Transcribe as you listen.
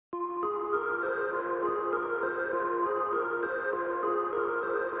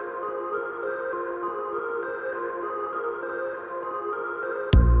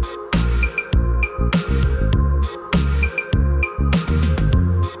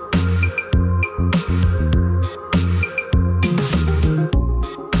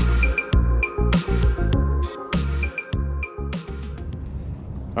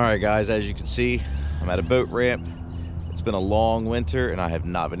Alright guys, as you can see, I'm at a boat ramp. It's been a long winter and I have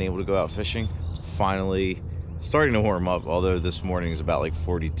not been able to go out fishing. It's finally starting to warm up, although this morning is about like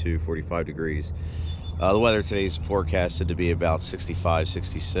 42, 45 degrees. The weather today is forecasted to be about 65,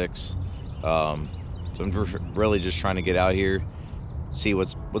 66. So I'm really just trying to get out here, see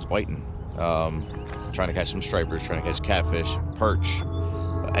what's biting. Trying to catch some stripers, trying to catch catfish, perch,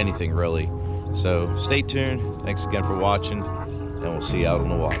 anything really. So stay tuned. Thanks again for watching, and we'll see you out on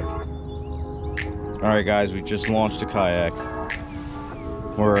the water. Alright guys, we just launched a kayak.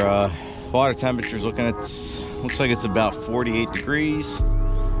 We're water temperature's looks like it's about 48 degrees,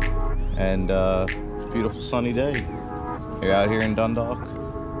 and beautiful sunny day. We're out here in Dundalk.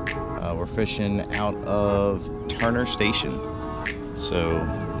 We're fishing out of Turner Station. So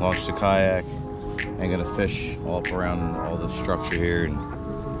launched a kayak and gonna fish all up around all the structure here and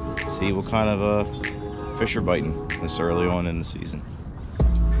see what kind of fish are biting this early on in the season.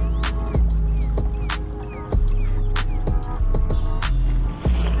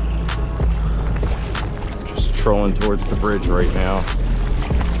 Just trolling towards the bridge right now.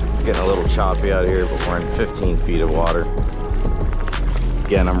 It's getting a little choppy out here, but we're in 15 feet of water.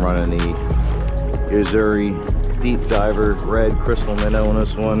 Again, I'm running the Yozuri Deep Diver Red Crystal Minnow on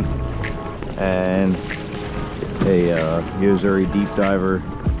this one, and a Yozuri Deep Diver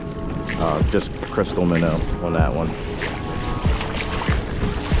just Crystal Minnow on that one.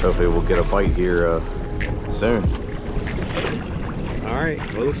 Hopefully we'll get a bite here soon. Alright,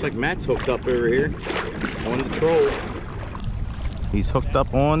 well, it looks like Matt's hooked up over here on the troll. He's hooked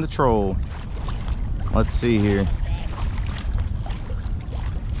up on the troll. Let's see here.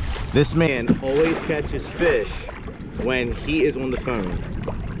 This man always catches fish when he is on the phone.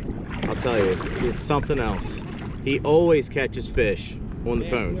 I'll tell you, it's something else. He always catches fish on the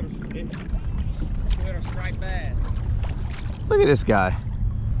phone. Look at this guy.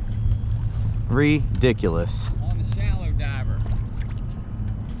 Ridiculous. On the shallow diver.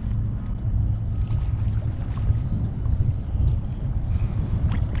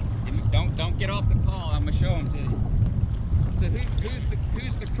 Don't get off the call. I'm gonna show him to you. So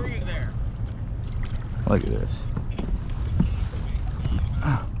who's the crew there? Look at this.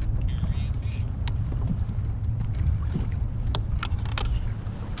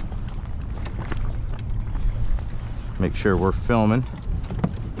 Make sure we're filming.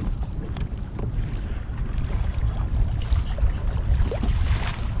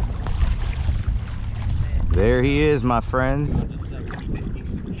 There he is, my friends.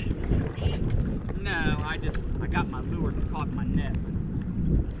 No, I got my lure caught in my net.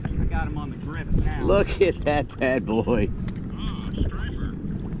 I got him on the drips now. Look at that bad boy. Oh, striper.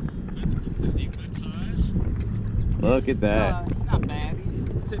 Is he good size? Look at that. It's not bad. He's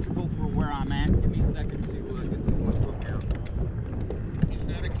typical for where I'm at. Give me a second to get this one hooked out. He's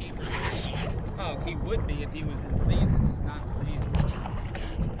not a keeper. Oh, he would be if he was in season. He's not in season.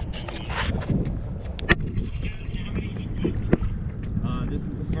 This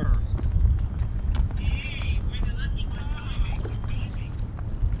is the first.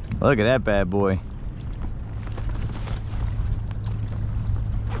 Look at that bad boy.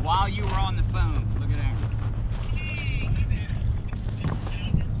 While you were on the phone, look at that.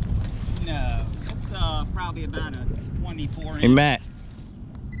 No, it's probably about a 24 inch. Hey Matt.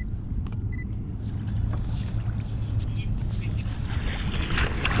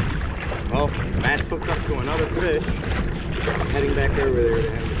 Well, Matt's hooked up to another fish. I'm heading back over there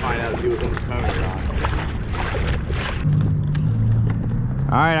to find out if he was on the phone or not.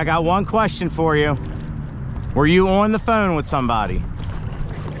 All right, I got one question for you. Were you on the phone with somebody?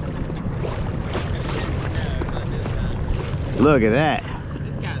 Look at that.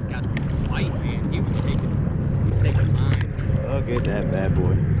 This guy's got some fight, man. He was taking mine. Look at that bad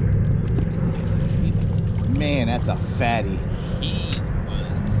boy. Man, that's a fatty. He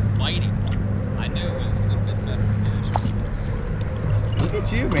was fighting. I knew it was a little bit better fish. Look at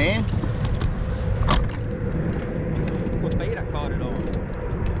you, man. What bait I caught it on?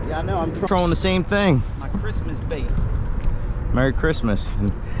 Yeah, I know. I'm throwing the same thing. My Christmas bait. Merry Christmas.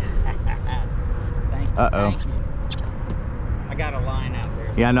 Thank you. Uh-oh. Thank you. I got a line out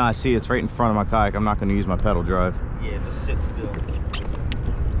there. Yeah, I know. I see it's right in front of my kayak. I'm not going to use my pedal drive. Yeah, just sit still.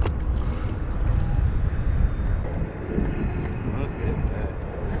 Look at that.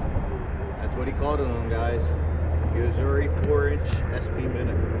 That's what he called it on, guys. Yozuri 4-inch SP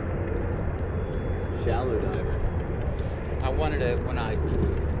Minnow. Shallow diver. I wanted to, when I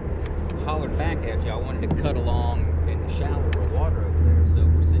hollered back at you, I wanted to cut along in the shallower water over there. So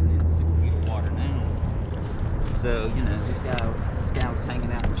we're sitting in 6 feet of water now. So, you know, this guy was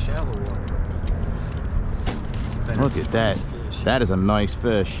hanging out in the shallow water. Look at that. Fish. That is a nice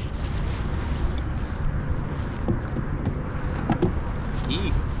fish.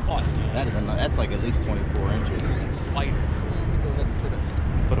 He fought. That's like at least 24 inches. He's a fighter. Let me go ahead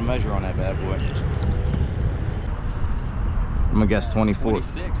and Put a measure on that bad boy. I'm gonna guess 24.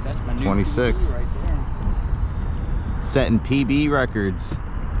 26. That's my new 26. PB right there. Setting PB records.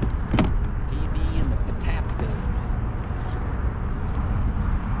 PB and the taps go.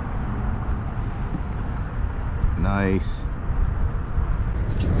 Nice.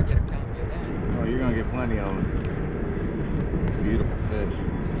 Try to get a copy of that. Oh, you're gonna get plenty of them. Beautiful fish.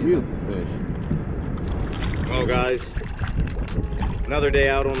 Beautiful fish. Oh, guys. Another day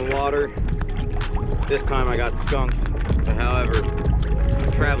out on the water. This time I got skunked. But however,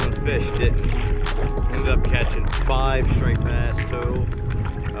 traveling fish didn't. Ended up catching 5 straight bass total,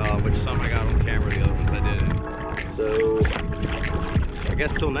 which some I got on camera, the other ones I didn't. So I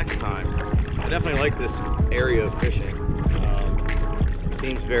guess till next time. I definitely like this area of fishing.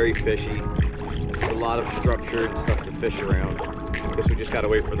 Seems very fishy. There's a lot of structured stuff to fish around. I guess we just gotta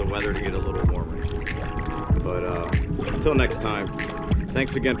wait for the weather to get a little warmer. But until next time,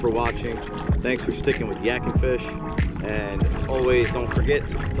 thanks again for watching. Thanks for sticking with Yak and Fish. And always don't forget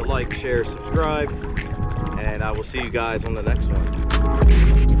to like, share, subscribe. And I will see you guys on the next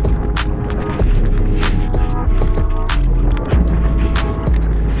one.